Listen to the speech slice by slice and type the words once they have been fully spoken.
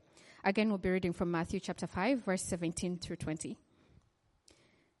Again, we'll be reading from Matthew chapter 5, verse 17 through 20.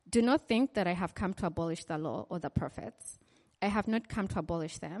 Do not think that I have come to abolish the law or the prophets. I have not come to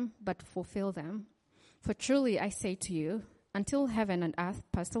abolish them, but to fulfill them. For truly I say to you, until heaven and earth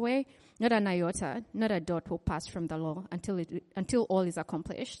pass away, not an iota, not a dot will pass from the law until all is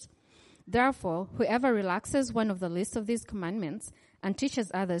accomplished. Therefore, whoever relaxes one of the least of these commandments and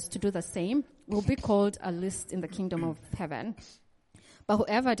teaches others to do the same will be called a least in the kingdom of heaven. But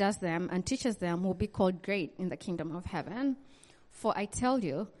whoever does them and teaches them will be called great in the kingdom of heaven. For I tell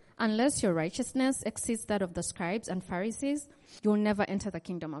you, unless your righteousness exceeds that of the scribes and Pharisees, you will never enter the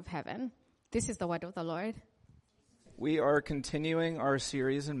kingdom of heaven. This is the word of the Lord. We are continuing our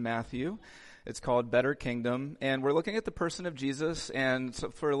series in Matthew. It's called Better Kingdom, and we're looking at the person of Jesus. And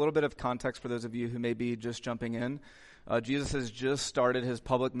so for a little bit of context for those of you who may be just jumping in, Jesus has just started his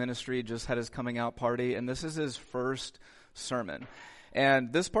public ministry, just had his coming out party, and this is his first sermon.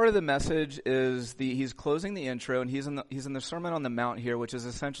 And this part of the message is he's closing the intro, and he's in the Sermon on the Mount here, which is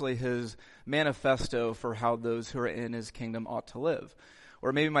essentially his manifesto for how those who are in his kingdom ought to live.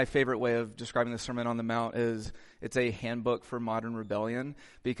 Or maybe my favorite way of describing the Sermon on the Mount is it's a handbook for modern rebellion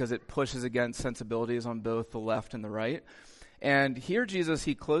because it pushes against sensibilities on both the left and the right. And here Jesus,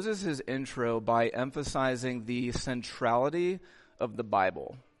 he closes his intro by emphasizing the centrality of the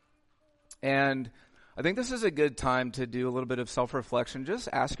Bible. And I think this is a good time to do a little bit of self-reflection. Just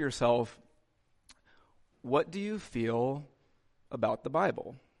ask yourself, what do you feel about the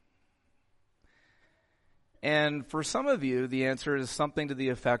Bible? And for some of you, the answer is something to the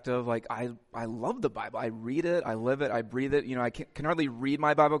effect of, like, I love the Bible. I read it, I live it, I breathe it. You know, I can hardly read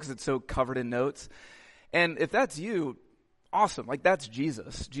my Bible because it's so covered in notes. And if that's you, awesome. Like, that's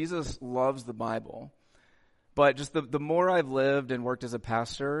Jesus. Jesus loves the Bible. But just the more I've lived and worked as a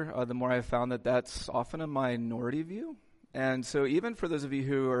pastor, the more I've found that that's often a minority view. And so even for those of you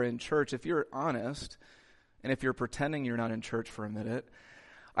who are in church, if you're honest, and if you're pretending you're not in church for a minute,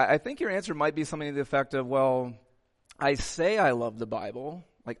 I think your answer might be something to the effect of, well, I say I love the Bible,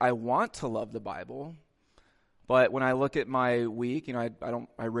 like I want to love the Bible, but when I look at my week, you know,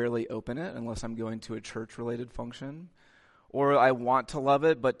 I rarely open it unless I'm going to a church-related function. Or I want to love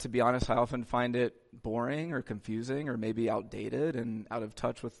it, but to be honest, I often find it boring or confusing or maybe outdated and out of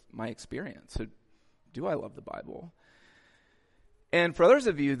touch with my experience. So do I love the Bible? And for others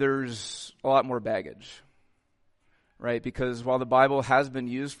of you, there's a lot more baggage, right? Because while the Bible has been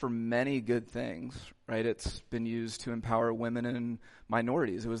used for many good things, right, it's been used to empower women and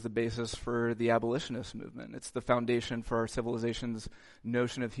minorities. It was the basis for the abolitionist movement. It's the foundation for our civilization's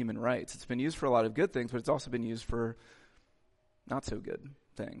notion of human rights. It's been used for a lot of good things, but it's also been used for not so good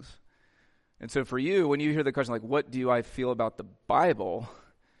things. And so for you, when you hear the question, like, what do I feel about the Bible?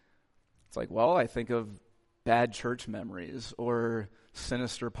 It's like, well, I think of bad church memories or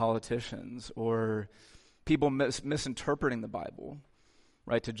sinister politicians or people misinterpreting the Bible,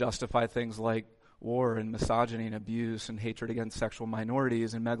 right, to justify things like war and misogyny and abuse and hatred against sexual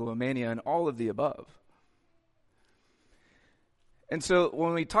minorities and megalomania and all of the above. And so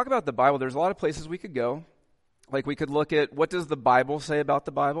when we talk about the Bible, there's a lot of places we could go. Like, we could look at, what does the Bible say about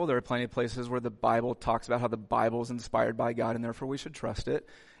the Bible? There are plenty of places where the Bible talks about how the Bible is inspired by God and therefore we should trust it.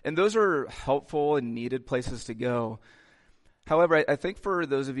 And those are helpful and needed places to go. However, I think for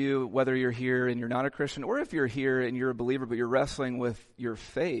those of you, whether you're here and you're not a Christian, or if you're here and you're a believer but you're wrestling with your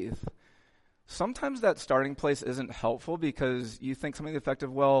faith, sometimes that starting place isn't helpful because you think something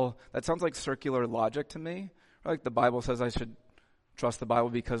effective, well, that sounds like circular logic to me. Like, the Bible says I should trust the Bible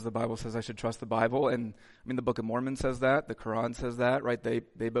because the Bible says I should trust the Bible. And I mean, the Book of Mormon says that, the Quran says that, right?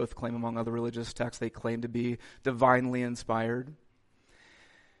 They both claim, among other religious texts, they claim to be divinely inspired.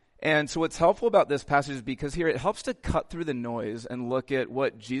 And so what's helpful about this passage is because here it helps to cut through the noise and look at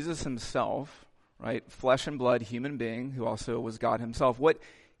what Jesus himself, right, flesh and blood human being, who also was God himself, what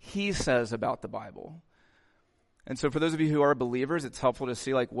he says about the Bible. And so for those of you who are believers, it's helpful to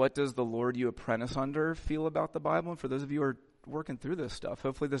see, like, what does the Lord you apprentice under feel about the Bible? And for those of you who are working through this stuff,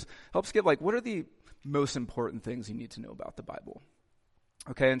 hopefully this helps give, like, what are the most important things you need to know about the Bible?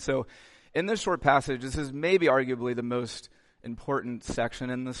 Okay, and so in this short passage, this is maybe arguably the most important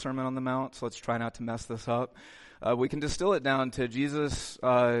section in the Sermon on the Mount, so let's try not to mess this up. We can distill it down to Jesus,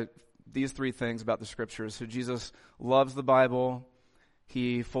 these three things about the Scriptures. So Jesus loves the Bible,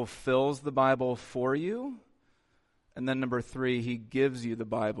 he fulfills the Bible for you, and then number three, he gives you the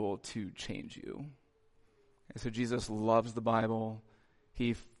Bible to change you. So Jesus loves the Bible,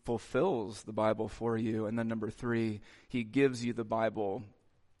 he fulfills the Bible for you, and then number three, he gives you the Bible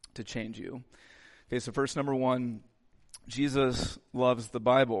to change you. Okay, so first, number one, Jesus loves the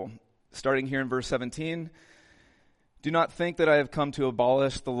Bible. Starting here in verse 17, Do not think that I have come to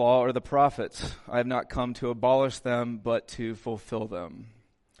abolish the law or the prophets. I have not come to abolish them, but to fulfill them.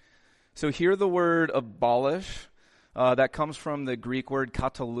 So here the word abolish, that comes from the Greek word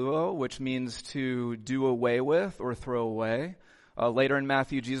kataluo, which means to do away with or throw away. Later in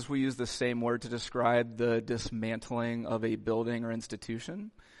Matthew, Jesus will use the same word to describe the dismantling of a building or institution.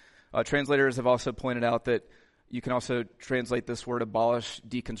 Translators have also pointed out that you can also translate this word abolish,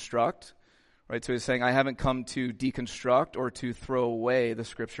 deconstruct. Right, so he's saying, I haven't come to deconstruct or to throw away the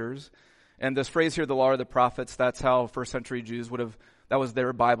scriptures. And this phrase here, the law or the prophets, that's how first century Jews that was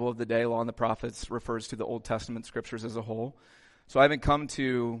their Bible of the day. Law and the prophets refers to the Old Testament scriptures as a whole. So I haven't come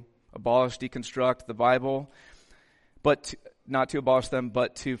to abolish, deconstruct the Bible, but not to abolish them,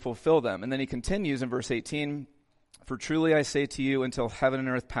 but to fulfill them. And then he continues in verse 18, for truly I say to you, until heaven and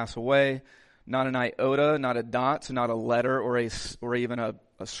earth pass away, not an iota, not a dot, not a letter or even a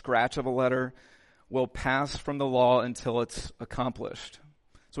scratch of a letter will pass from the law until it's accomplished.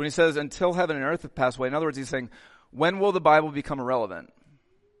 So when he says until heaven and earth have passed away, in other words, he's saying, when will the Bible become irrelevant?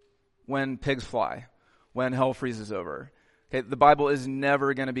 When pigs fly, when hell freezes over. Okay, the Bible is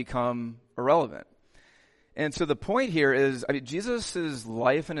never going to become irrelevant. And so the point here is, Jesus'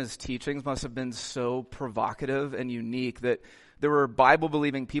 life and his teachings must have been so provocative and unique that there were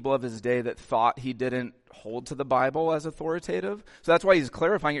Bible-believing people of his day that thought he didn't hold to the Bible as authoritative. So that's why he's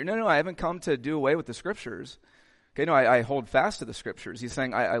clarifying it. No, I haven't come to do away with the scriptures. Okay, no, I hold fast to the scriptures. He's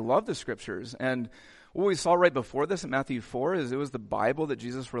saying, I love the scriptures. And what we saw right before this in Matthew 4 is it was the Bible that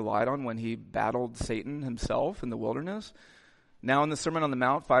Jesus relied on when he battled Satan himself in the wilderness. Now in the Sermon on the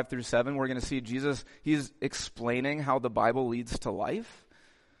Mount, 5 through 7, we're going to see Jesus, he's explaining how the Bible leads to life.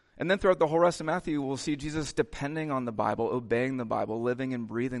 And then throughout the whole rest of Matthew, we'll see Jesus depending on the Bible, obeying the Bible, living and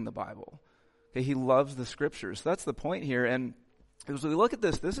breathing the Bible. Okay, he loves the scriptures. So that's the point here. And as we look at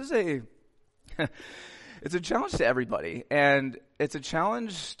this is it's a challenge to everybody. And it's a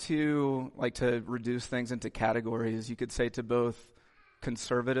challenge to reduce things into categories, you could say, to both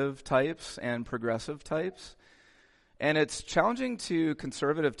conservative types and progressive types. And it's challenging to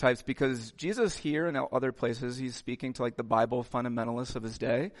conservative types because Jesus here and other places, he's speaking to the Bible fundamentalists of his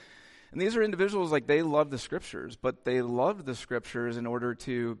day. And these are individuals, they love the scriptures, but they loved the scriptures in order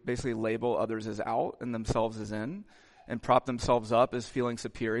to basically label others as out and themselves as in and prop themselves up as feeling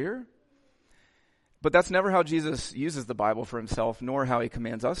superior. But that's never how Jesus uses the Bible for himself, nor how he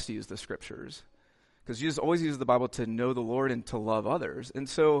commands us to use the scriptures. Because Jesus always uses the Bible to know the Lord and to love others. And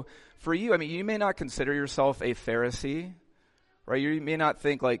so for you, you may not consider yourself a Pharisee, right? You may not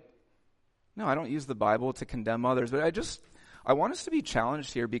think no, I don't use the Bible to condemn others. But I want us to be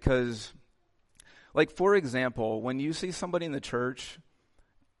challenged here because, for example, when you see somebody in the church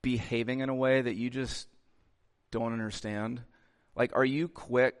behaving in a way that you just don't understand, are you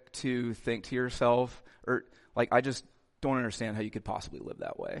quick to think to yourself, or I just don't understand how you could possibly live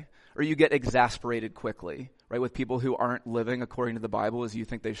that way? Or you get exasperated quickly, right, with people who aren't living according to the Bible as you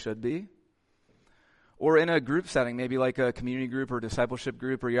think they should be? Or in a group setting, maybe like a community group or discipleship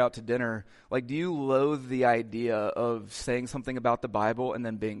group, or you're out to dinner, do you loathe the idea of saying something about the Bible and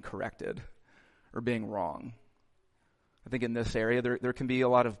then being corrected or being wrong? I think in this area, there can be a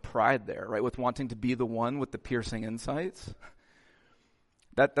lot of pride there, right, with wanting to be the one with the piercing insights.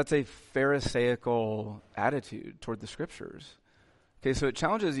 That's a Pharisaical attitude toward the scriptures. Okay, so it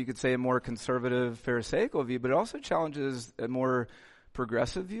challenges, you could say, a more conservative Pharisaical view, but it also challenges a more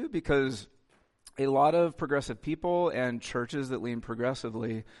progressive view because a lot of progressive people and churches that lean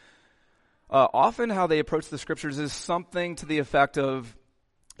progressively, often how they approach the scriptures is something to the effect of,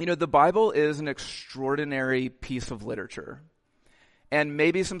 the Bible is an extraordinary piece of literature. And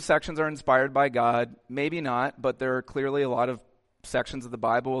maybe some sections are inspired by God, maybe not, but there are clearly a lot of sections of the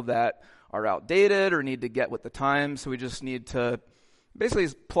Bible that are outdated or need to get with the times, so we just need to basically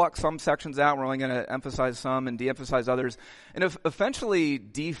pluck some sections out. We're only going to emphasize some and de-emphasize others. And eventually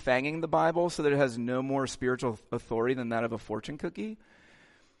defanging the Bible so that it has no more spiritual authority than that of a fortune cookie.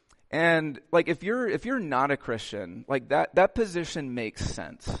 And if you're not a Christian, that position makes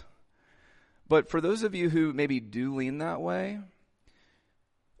sense. But for those of you who maybe do lean that way,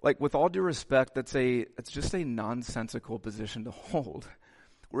 with all due respect, it's just a nonsensical position to hold.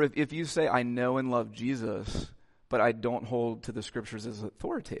 Where if you say, I know and love Jesus, but I don't hold to the scriptures as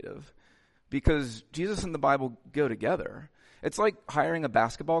authoritative, because Jesus and the Bible go together. It's like hiring a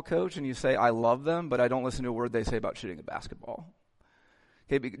basketball coach and you say, I love them, but I don't listen to a word they say about shooting a basketball.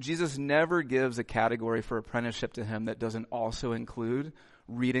 Okay, Jesus never gives a category for apprenticeship to him that doesn't also include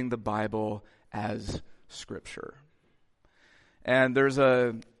reading the Bible as scripture. And there's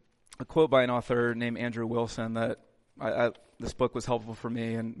a quote by an author named Andrew Wilson that this book was helpful for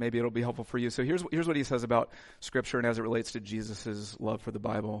me, and maybe it'll be helpful for you. So here's what he says about Scripture and as it relates to Jesus' love for the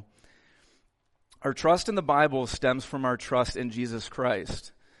Bible. Our trust in the Bible stems from our trust in Jesus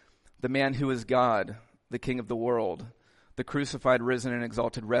Christ, the man who is God, the King of the world, the crucified, risen, and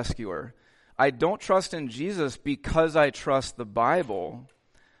exalted rescuer. I don't trust in Jesus because I trust the Bible.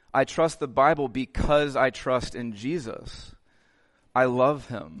 I trust the Bible because I trust in Jesus. I love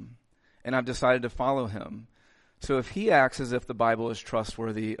him, and I've decided to follow him. So if he acts as if the Bible is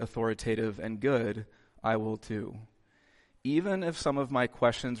trustworthy, authoritative, and good, I will too. Even if some of my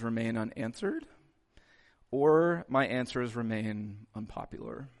questions remain unanswered, or my answers remain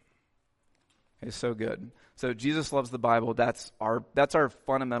unpopular. Okay, so good. So Jesus loves the Bible. That's our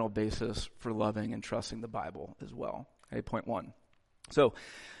fundamental basis for loving and trusting the Bible as well. Okay, point one. So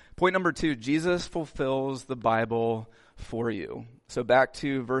point number two, Jesus fulfills the Bible for you. So back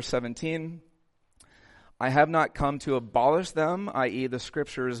to verse 17. I have not come to abolish them, i.e. the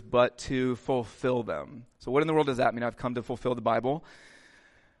Scriptures, but to fulfill them. So what in the world does that mean? I've come to fulfill the Bible?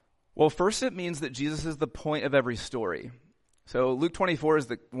 Well, first it means that Jesus is the point of every story. So Luke 24 is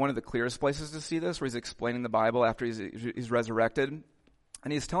one of the clearest places to see this, where he's explaining the Bible after he's resurrected.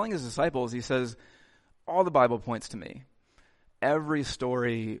 And he's telling his disciples, he says, all the Bible points to me. Every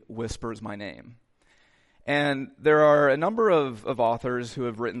story whispers my name. And there are a number of authors who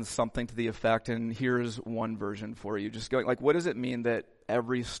have written something to the effect, and here's one version for you. Just going, like, what does it mean that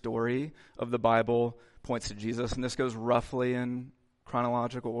every story of the Bible points to Jesus? And this goes roughly in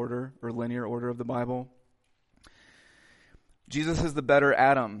chronological order or linear order of the Bible. Jesus is the better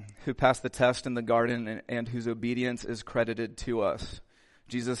Adam who passed the test in the garden and whose obedience is credited to us.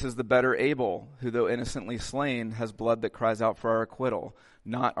 Jesus is the better Abel who, though innocently slain, has blood that cries out for our acquittal,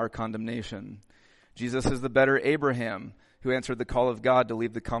 not our condemnation. Jesus is the better Abraham who answered the call of God to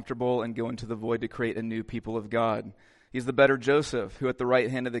leave the comfortable and go into the void to create a new people of God. He's the better Joseph who at the right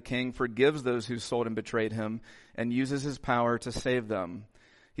hand of the king forgives those who sold and betrayed him and uses his power to save them.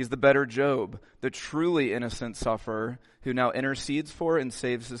 He's the better Job, the truly innocent sufferer who now intercedes for and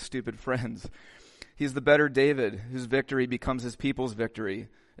saves his stupid friends. He's the better David, whose victory becomes his people's victory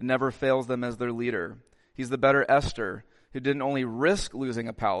and never fails them as their leader. He's the better Esther, who didn't only risk losing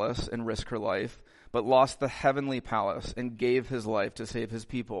a palace and risk her life, but lost the heavenly palace and gave his life to save his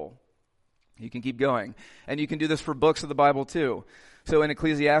people. You can keep going. And you can do this for books of the Bible too. So in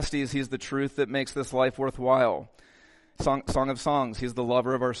Ecclesiastes, he's the truth that makes this life worthwhile. Song of Songs, he's the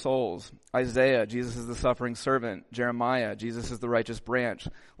lover of our souls. Isaiah, Jesus is the suffering servant. Jeremiah, Jesus is the righteous branch.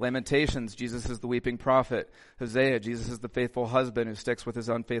 Lamentations, Jesus is the weeping prophet. Hosea, Jesus is the faithful husband who sticks with his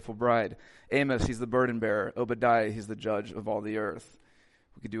unfaithful bride. Amos, he's the burden bearer. Obadiah, he's the judge of all the earth.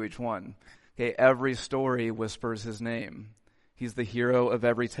 We could do each one. Okay, every story whispers his name. He's the hero of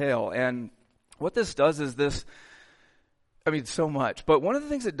every tale. And what this does is so much. But one of the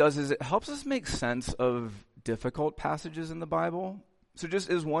things it does is it helps us make sense of difficult passages in the Bible. So just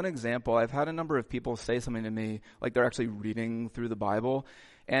as one example, I've had a number of people say something to me, like they're actually reading through the Bible,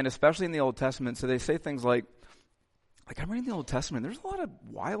 and especially in the Old Testament, so they say things like I'm reading the Old Testament, there's a lot of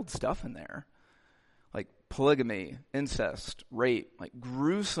wild stuff in there. Like polygamy, incest, rape, like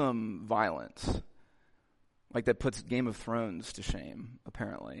gruesome violence. Like that puts Game of Thrones to shame,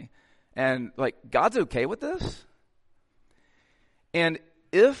 apparently. And like, God's okay with this? And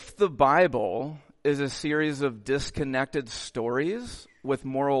if the Bible is a series of disconnected stories with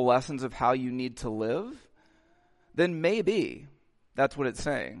moral lessons of how you need to live, then maybe that's what it's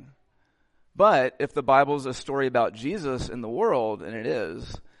saying. But if the Bible is a story about Jesus in the world, and it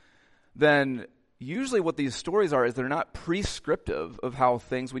is, then usually what these stories are is they're not prescriptive of how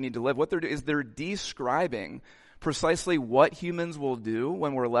things we need to live. What they're doing is they're describing precisely what humans will do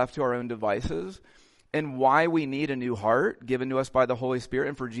when we're left to our own devices and why we need a new heart given to us by the Holy Spirit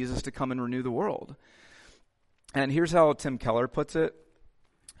and for Jesus to come and renew the world. And here's how Tim Keller puts it.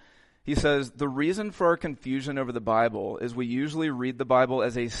 He says, the reason for our confusion over the Bible is we usually read the Bible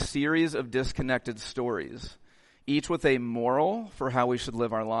as a series of disconnected stories, each with a moral for how we should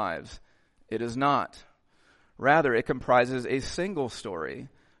live our lives. It is not. Rather, it comprises a single story,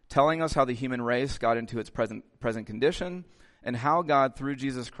 telling us how the human race got into its present condition and how God, through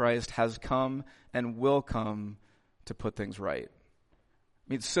Jesus Christ, has come and will come to put things right.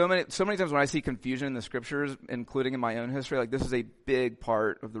 I mean, so many times when I see confusion in the Scriptures, including in my own history, like this is a big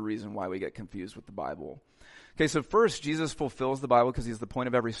part of the reason why we get confused with the Bible. Okay, so first, Jesus fulfills the Bible because he's the point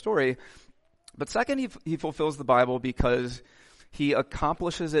of every story. But second, he fulfills the Bible because he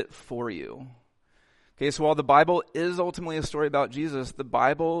accomplishes it for you. Okay, so while the Bible is ultimately a story about Jesus, the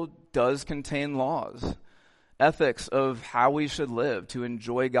Bible does contain laws. ethics of how we should live to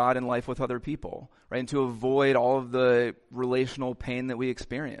enjoy God and life with other people, right? And to avoid all of the relational pain that we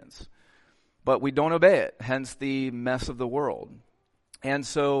experience. But we don't obey it, hence the mess of the world. And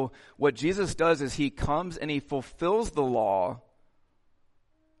so what Jesus does is he comes and he fulfills the law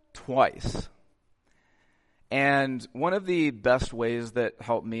twice. And one of the best ways that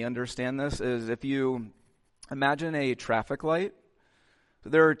help me understand this is if you imagine a traffic light,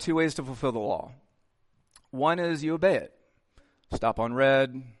 there are two ways to fulfill the law. One is you obey it. Stop on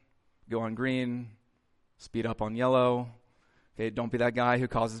red, go on green, speed up on yellow. Okay, don't be that guy who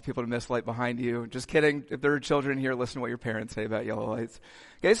causes people to miss light behind you. Just kidding. If there are children here, listen to what your parents say about yellow lights.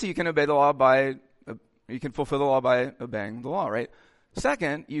 Okay, so you can obey the law you can fulfill the law by obeying the law, right?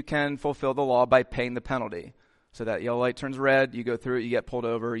 Second, you can fulfill the law by paying the penalty. So that yellow light turns red, you go through it, you get pulled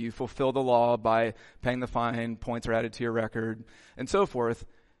over, you fulfill the law by paying the fine, points are added to your record, and so forth.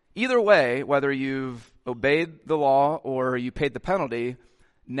 Either way, whether you've obeyed the law or you paid the penalty,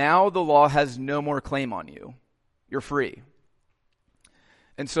 now the law has no more claim on you. You're free.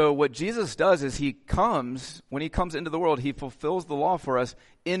 And so what Jesus does is when he comes into the world, he fulfills the law for us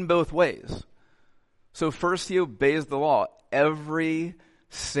in both ways. So first he obeys the law, every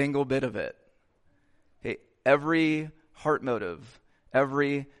single bit of it. Okay, every heart motive,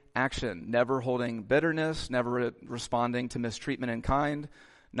 every action, never holding bitterness, never responding to mistreatment in kind,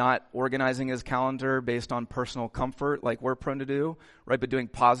 not organizing his calendar based on personal comfort like we're prone to do, right? But doing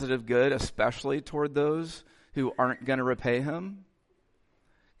positive good, especially toward those who aren't going to repay him.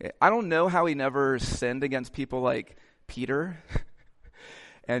 I don't know how he never sinned against people like Peter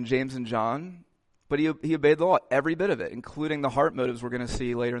and James and John, but he obeyed the law, every bit of it, including the heart motives we're going to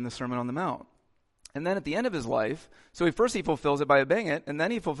see later in the Sermon on the Mount. And then at the end of his life, so first he fulfills it by obeying it, and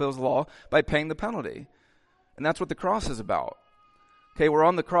then he fulfills the law by paying the penalty. And that's what the cross is about. Okay, we're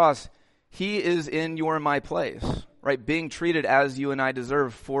on the cross. He is in your and my place, right? Being treated as you and I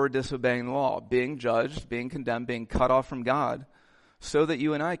deserve for disobeying the law, being judged, being condemned, being cut off from God, so that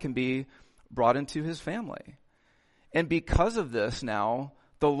you and I can be brought into his family. And because of this now,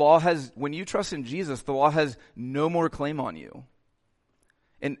 when you trust in Jesus, the law has no more claim on you.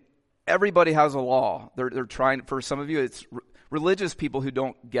 And everybody has a law. They're trying, for some of you, it's religious people who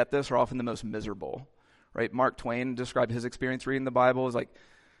don't get this are often the most miserable. Right? Mark Twain described his experience reading the Bible as like,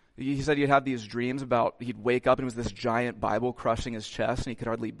 he said he'd have these dreams about, he'd wake up and it was this giant Bible crushing his chest and he could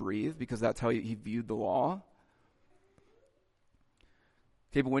hardly breathe because that's how he viewed the law.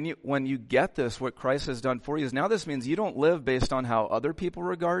 Okay, but when you get this, what Christ has done for you is now this means you don't live based on how other people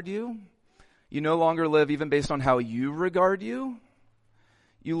regard you. You no longer live even based on how you regard you.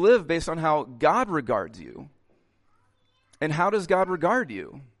 You live based on how God regards you. And how does God regard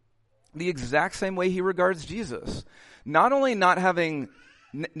you? The exact same way he regards Jesus. Not only not having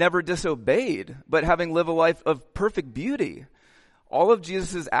never disobeyed, but having lived a life of perfect beauty. All of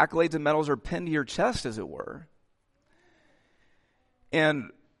Jesus' accolades and medals are pinned to your chest, as it were.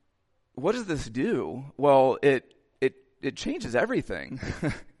 And what does this do? Well, it changes everything.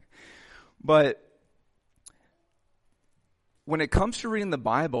 But when it comes to reading the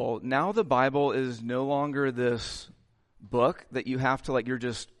Bible, now the Bible is no longer this book that you have to, you're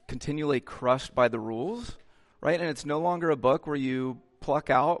just continually crushed by the rules, right? And it's no longer a book where you pluck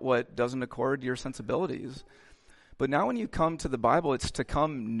out what doesn't accord to your sensibilities. But now when you come to the Bible, it's to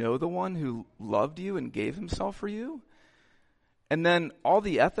come know the one who loved you and gave himself for you. And then all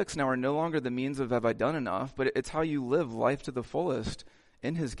the ethics now are no longer the means of have I done enough, but it's how you live life to the fullest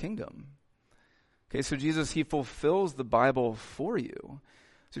in his kingdom. Okay, so Jesus, he fulfills the Bible for you.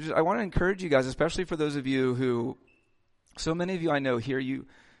 So I want to encourage you guys, especially for those of you who, so many of you I know here, you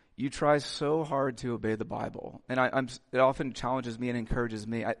try so hard to obey the Bible. And it often challenges me and encourages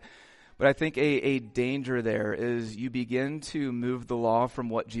me. But I think a danger there is you begin to move the law from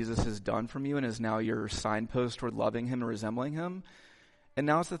what Jesus has done from you and is now your signpost toward loving him and resembling him. And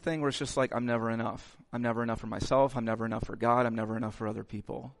now it's the thing where it's just like, I'm never enough. I'm never enough for myself. I'm never enough for God. I'm never enough for other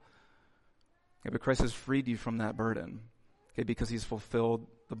people. Okay, but Christ has freed you from that burden, okay, because he's fulfilled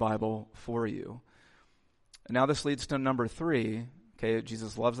the Bible for you. And now this leads to number 3. Okay,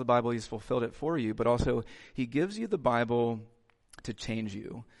 Jesus loves the Bible. He's fulfilled it for you, but also he gives you the Bible to change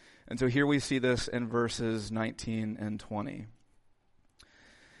you. And so here we see this in verses 19 and 20.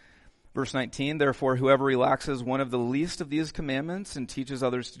 Verse 19, therefore, whoever relaxes one of the least of these commandments and teaches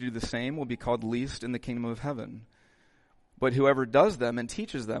others to do the same will be called least in the kingdom of heaven. But whoever does them and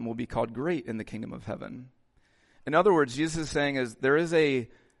teaches them will be called great in the kingdom of heaven. In other words, Jesus is saying there is a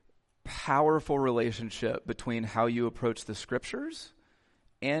powerful relationship between how you approach the scriptures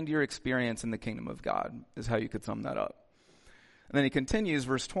and your experience in the kingdom of God, is how you could sum that up. And then he continues,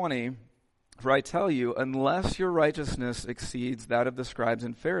 verse 20, For I tell you, unless your righteousness exceeds that of the scribes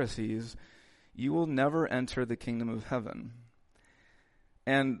and Pharisees, you will never enter the kingdom of heaven.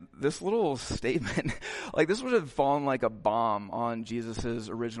 And this little statement, like this would have fallen like a bomb on Jesus'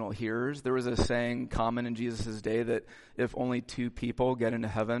 original hearers. There was a saying common in Jesus' day that if only two people get into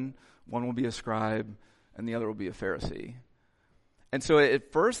heaven, one will be a scribe and the other will be a Pharisee. And so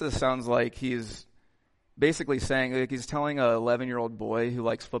at first this sounds like he's basically saying, like he's telling a 11-year-old boy who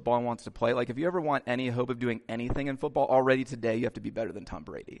likes football and wants to play, like if you ever want any hope of doing anything in football, already today you have to be better than Tom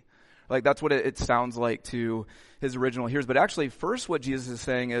Brady. Like that's what it sounds like to his original hearers. But actually, first what Jesus is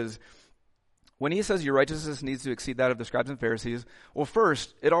saying is, when he says your righteousness needs to exceed that of the scribes and Pharisees, well,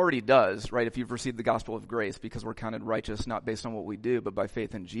 first, it already does, right, if you've received the gospel of grace, because we're counted righteous not based on what we do, but by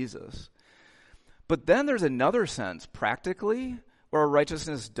faith in Jesus. But then there's another sense, practically, where our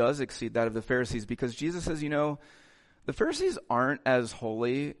righteousness does exceed that of the Pharisees, because Jesus says, the Pharisees aren't as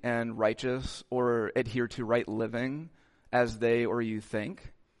holy and righteous or adhere to right living as they or you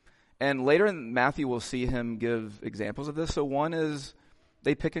think. And later in Matthew, we'll see him give examples of this. So one is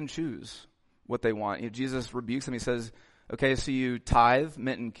they pick and choose what they want. Jesus rebukes them. He says, okay, so you tithe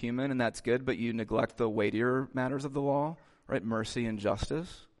mint and cumin, and that's good, but you neglect the weightier matters of the law, right? Mercy and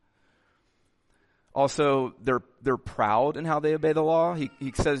justice. Also, they're proud in how they obey the law.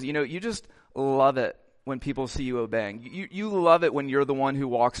 He says, you just love it when people see you obeying. You love it when you're the one who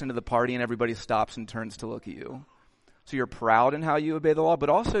walks into the party and everybody stops and turns to look at you. So you're proud in how you obey the law, but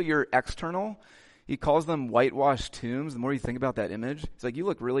also you're external. He calls them whitewashed tombs. The more you think about that image, it's like you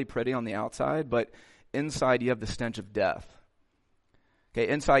look really pretty on the outside, but inside you have the stench of death. Okay,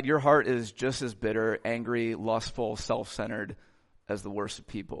 inside your heart is just as bitter, angry, lustful, self-centered as the worst of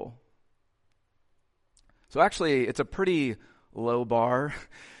people. So actually, it's a pretty low bar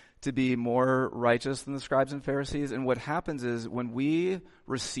to be more righteous than the scribes and Pharisees. And what happens is when we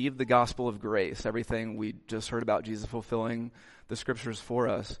receive the gospel of grace, everything we just heard about Jesus fulfilling the scriptures for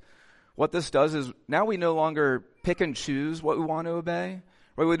us, what this does is now we no longer pick and choose what we want to obey.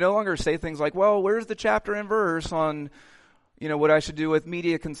 Right? We no longer say things like, well, where's the chapter and verse on what I should do with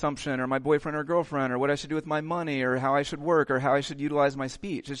media consumption or my boyfriend or girlfriend, or what I should do with my money, or how I should work, or how I should utilize my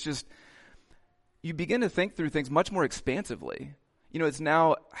speech. It's just, you begin to think through things much more expansively. It's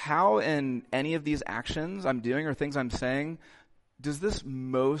now how in any of these actions I'm doing or things I'm saying, does this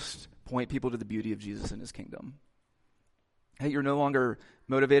most point people to the beauty of Jesus and his kingdom? Hey, you're no longer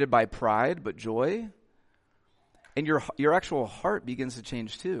motivated by pride, but joy. And your actual heart begins to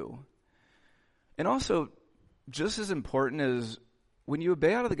change too. And also, just as important as when you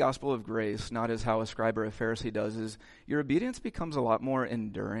obey out of the gospel of grace, not as how a scribe or a Pharisee does, is your obedience becomes a lot more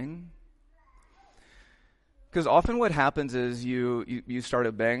enduring. Because often what happens is you start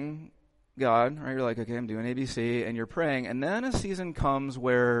obeying God, right? You're like, okay, I'm doing ABC, and you're praying, and then a season comes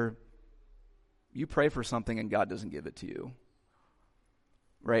where you pray for something and God doesn't give it to you,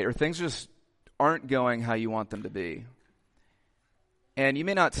 right? Or things just aren't going how you want them to be. And you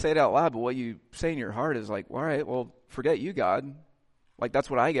may not say it out loud, but what you say in your heart is like, all right, well, forget you, God. Like, that's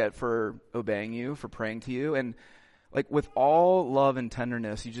what I get for obeying you, for praying to you. And like with all love and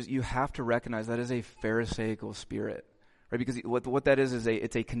tenderness, you have to recognize that is a Pharisaical spirit, right? Because what that is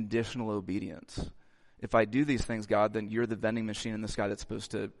it's a conditional obedience. If I do these things, God, then you're the vending machine in the sky that's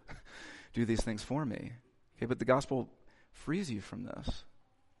supposed to do these things for me. Okay, but the gospel frees you from this.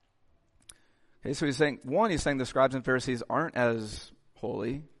 Okay, so he's saying the scribes and Pharisees aren't as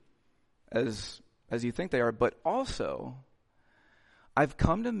holy as you think they are, but also, I've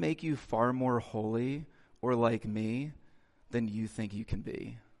come to make you far more holy or like me than you think you can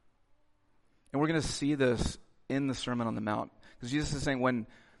be. And we're going to see this in the Sermon on the Mount. Because Jesus is saying, when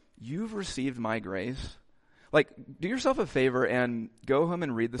you've received my grace, like, do yourself a favor and go home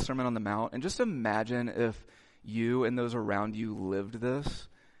and read the Sermon on the Mount, and just imagine if you and those around you lived this,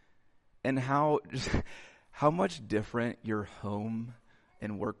 and how much different your home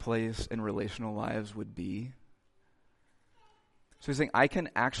and workplace and relational lives would be. So he's saying, I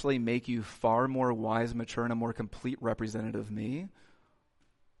can actually make you far more wise, mature, and a more complete representative of me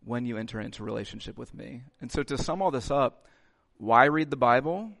when you enter into relationship with me. And so to sum all this up, why read the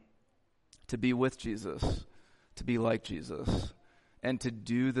Bible? To be with Jesus, to be like Jesus, and to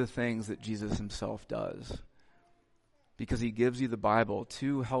do the things that Jesus himself does. Because he gives you the Bible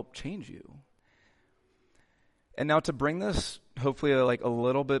to help change you. And now to bring this, hopefully, like a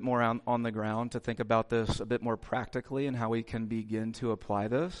little bit more on the ground, to think about this a bit more practically and how we can begin to apply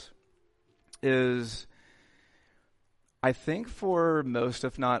this, is I think for most,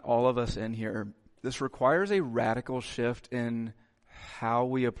 if not all of us in here, this requires a radical shift in how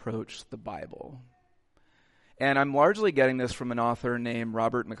we approach the Bible. And I'm largely getting this from an author named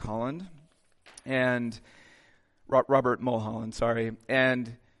Robert McCollum. and Robert Mulholland, sorry.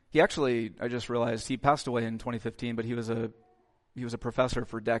 And he actually, I just realized, he passed away in 2015, but he was a professor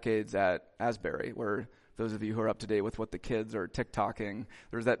for decades at Asbury, where those of you who are up to date with what the kids are TikToking,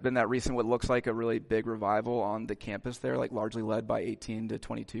 there's been that recent what looks like a really big revival on the campus there, like largely led by 18 to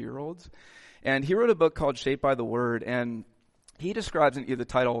 22-year-olds. And he wrote a book called Shaped by the Word, and he describes, and the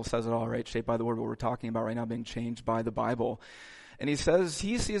title says it all, right? Shaped by the Word, what we're talking about right now, being changed by the Bible. And he says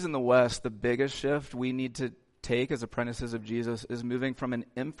he sees in the West the biggest shift we need to take as apprentices of Jesus is moving from an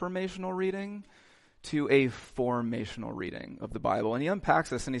informational reading to a formational reading of the Bible. And he unpacks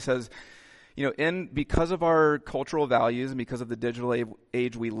this and he says, because of our cultural values and because of the digital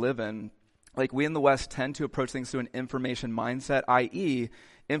age we live in, like we in the West tend to approach things through an information mindset, i.e.,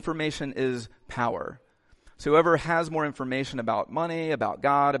 information is power. So whoever has more information about money, about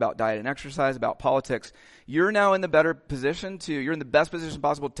God, about diet and exercise, about politics, you're now in the you're in the best position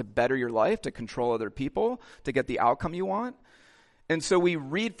possible to better your life, to control other people, to get the outcome you want. And so we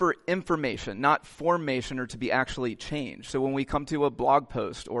read for information, not formation or to be actually changed. So when we come to a blog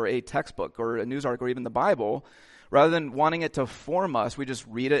post or a textbook or a news article or even the Bible, rather than wanting it to form us, we just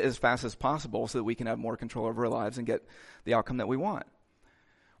read it as fast as possible so that we can have more control over our lives and get the outcome that we want,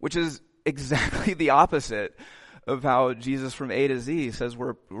 which is exactly the opposite of how Jesus from A to Z says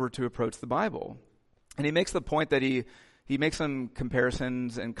we're to approach the Bible. And he makes the point that he makes some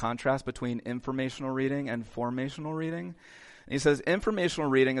comparisons and contrasts between informational reading and formational reading. And he says informational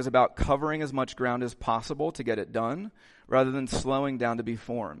reading is about covering as much ground as possible to get it done, rather than slowing down to be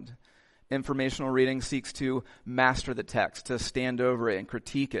formed. Informational reading seeks to master the text, to stand over it and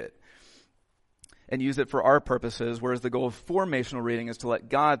critique it, and use it for our purposes, whereas the goal of formational reading is to let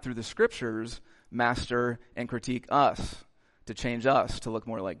God, through the Scriptures, master and critique us, to change us to look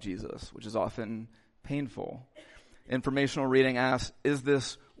more like Jesus, which is often painful. Informational reading asks, is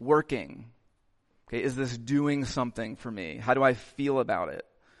this working? Okay, is this doing something for me? How do I feel about it?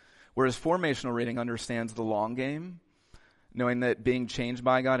 Whereas formational reading understands the long game, knowing that being changed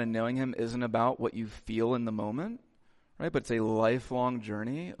by God and knowing Him isn't about what you feel in the moment, right? But it's a lifelong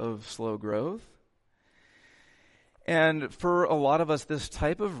journey of slow growth. And for a lot of us, this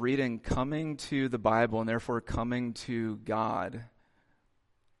type of reading, coming to the Bible and therefore coming to God,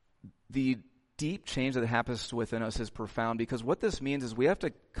 the deep change that happens within us is profound, because what this means is we have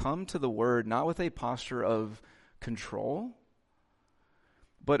to come to the Word not with a posture of control,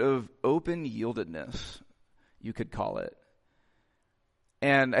 but of open yieldedness, you could call it.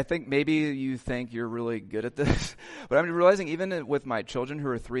 And I think maybe you think you're really good at this, but I'm realizing even with my children who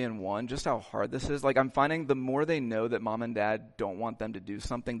are 3 and 1, just how hard this is. Like, I'm finding the more they know that mom and dad don't want them to do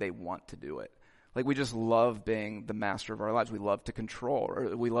something, they want to do it. Like, we just love being the master of our lives. We love to control,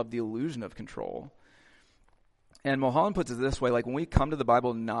 or we love the illusion of control. And Mulholland puts it this way, like when we come to the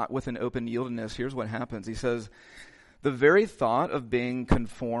Bible not with an open yieldedness, here's what happens. He says, the very thought of being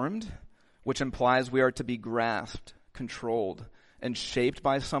conformed, which implies we are to be grasped, controlled, and shaped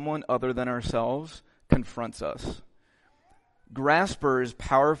by someone other than ourselves, confronts us. Graspers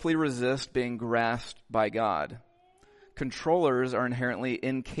powerfully resist being grasped by God. Controllers are inherently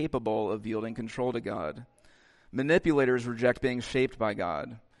incapable of yielding control to God. Manipulators reject being shaped by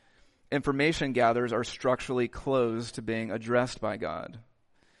God. Information gatherers are structurally closed to being addressed by God.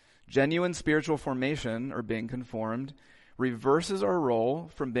 Genuine spiritual formation, or being conformed, reverses our role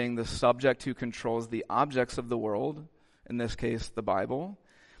from being the subject who controls the objects of the world, in this case, the Bible,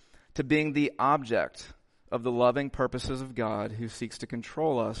 to being the object of the loving purposes of God who seeks to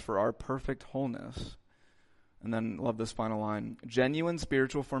control us for our perfect wholeness. And then, love this final line. Genuine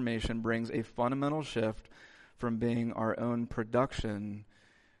spiritual formation brings a fundamental shift from being our own production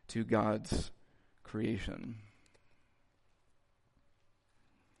to God's creation.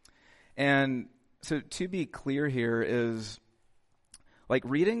 And so to be clear here is, like,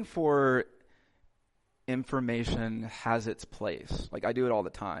 reading for information has its place. Like, I do it all the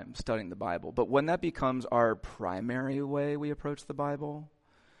time, studying the Bible. But when that becomes our primary way we approach the Bible,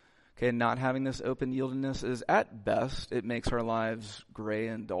 okay, not having this open yieldedness is, at best, it makes our lives gray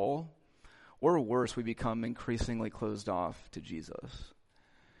and dull. Or worse, we become increasingly closed off to Jesus.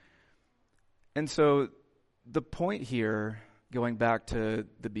 And so the point here, going back to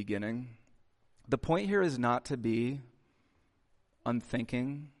the beginning, the point here is not to be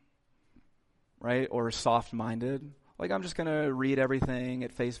unthinking, right, or soft-minded. Like, I'm just going to read everything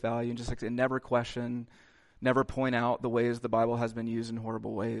at face value and just and never question, never point out the ways the Bible has been used in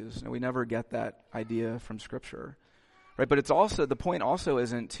horrible ways. And we never get that idea from Scripture, right? But it's also, the point also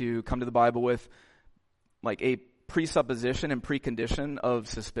isn't to come to the Bible with like a presupposition and precondition of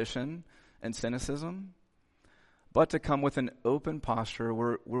suspicion and cynicism, but to come with an open posture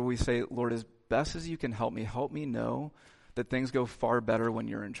where we say, Lord, best as you can help me know that things go far better when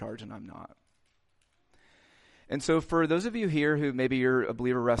you're in charge and I'm not. And so for those of you here who maybe you're a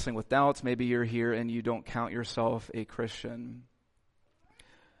believer wrestling with doubts, maybe you're here and you don't count yourself a Christian,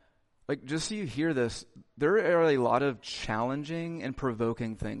 like, just so you hear this, there are a lot of challenging and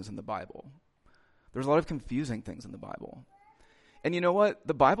provoking things in the Bible. There's a lot of confusing things in the Bible. And you know what?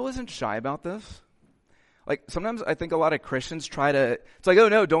 The Bible isn't shy about this. Like, sometimes I think a lot of Christians it's like, oh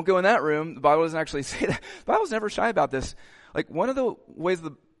no, don't go in that room. The Bible doesn't actually say that. The Bible's never shy about this. Like, one of the ways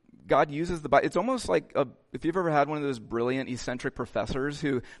God uses the Bible, it's almost like if you've ever had one of those brilliant, eccentric professors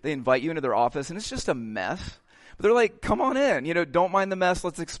who they invite you into their office and it's just a mess. But they're like, come on in, don't mind the mess,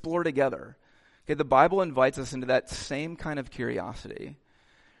 let's explore together. Okay, the Bible invites us into that same kind of curiosity.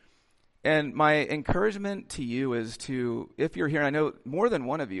 And my encouragement to you is if you're here, and I know more than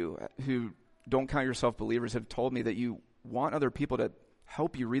one of you who don't count yourself believers have told me that you want other people to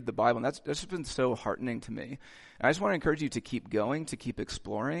help you read the Bible, and that's just been so heartening to me. And I just want to encourage you to keep going, to keep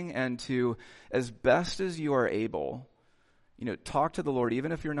exploring, and to, as best as you are able, talk to the Lord,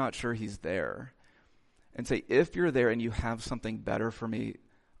 even if you're not sure He's there. And say, if you're there and you have something better for me,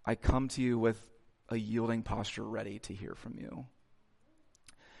 I come to you with a yielding posture ready to hear from you.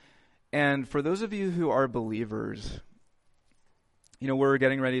 And for those of you who are believers, we're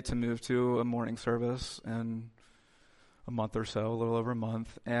getting ready to move to a morning service in a month or so, a little over a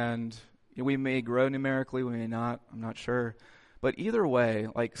month. And we may grow numerically, we may not, I'm not sure. But either way,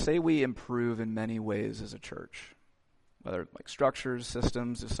 say we improve in many ways as a church, whether structures,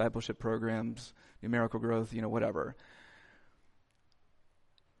 systems, discipleship programs, numerical growth, whatever.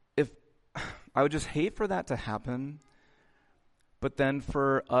 I would just hate for that to happen, but then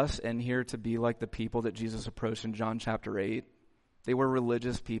for us in here to be like the people that Jesus approached in John chapter 8. They were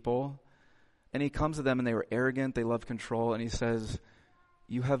religious people, and He comes to them and they were arrogant, they loved control, and He says,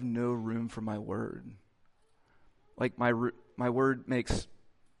 you have no room for my word. My word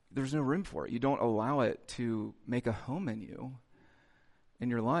there's no room for it. You don't allow it to make a home in you, in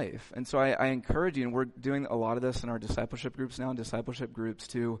your life. And so I encourage you, and we're doing a lot of this in our discipleship groups now,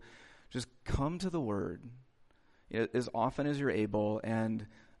 to just come to the Word as often as you're able and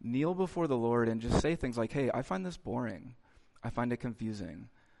kneel before the Lord and just say things like, hey, I find this boring. I find it confusing.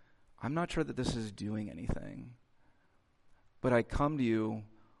 I'm not sure that this is doing anything. But I come to you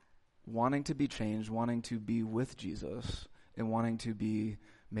wanting to be changed, wanting to be with Jesus, and wanting to be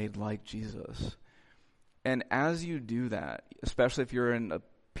made like Jesus. And as you do that, especially if you're in a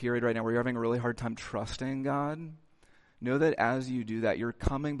period right now where you're having a really hard time trusting God, know that as you do that, you're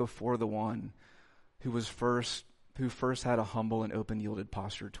coming before the one who first had a humble and open, yielded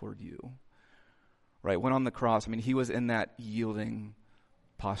posture toward you. Right? When on the cross, He was in that yielding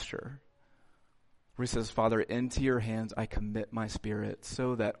posture where He says, Father, into your hands I commit my spirit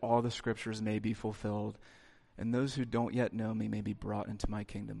so that all the scriptures may be fulfilled and those who don't yet know me may be brought into my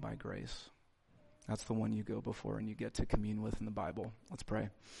kingdom by grace. That's the one you go before and you get to commune with in the Bible. Let's pray.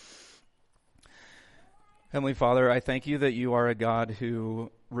 Heavenly Father, I thank you that you are a God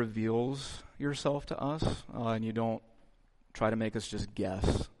who reveals yourself to us, and you don't try to make us just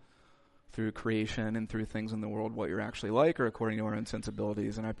guess through creation and through things in the world what you're actually like or according to our own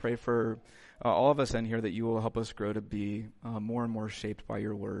sensibilities. And I pray for all of us in here that you will help us grow to be more and more shaped by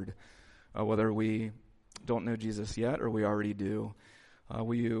your word, whether we don't know Jesus yet or we already do.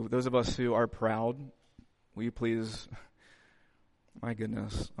 Those of us who are proud, will you please, my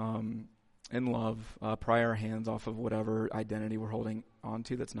goodness, in love, pry our hands off of whatever identity we're holding on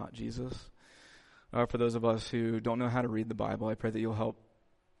to that's not Jesus. For those of us who don't know how to read the Bible, I pray that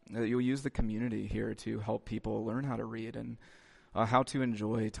you'll use the community here to help people learn how to read and how to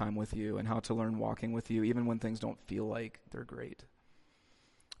enjoy time with you and how to learn walking with you, even when things don't feel like they're great.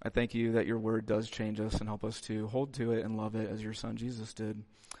 I thank you that your word does change us and help us to hold to it and love it as your son Jesus did.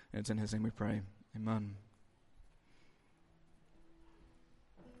 And it's in his name we pray. Amen.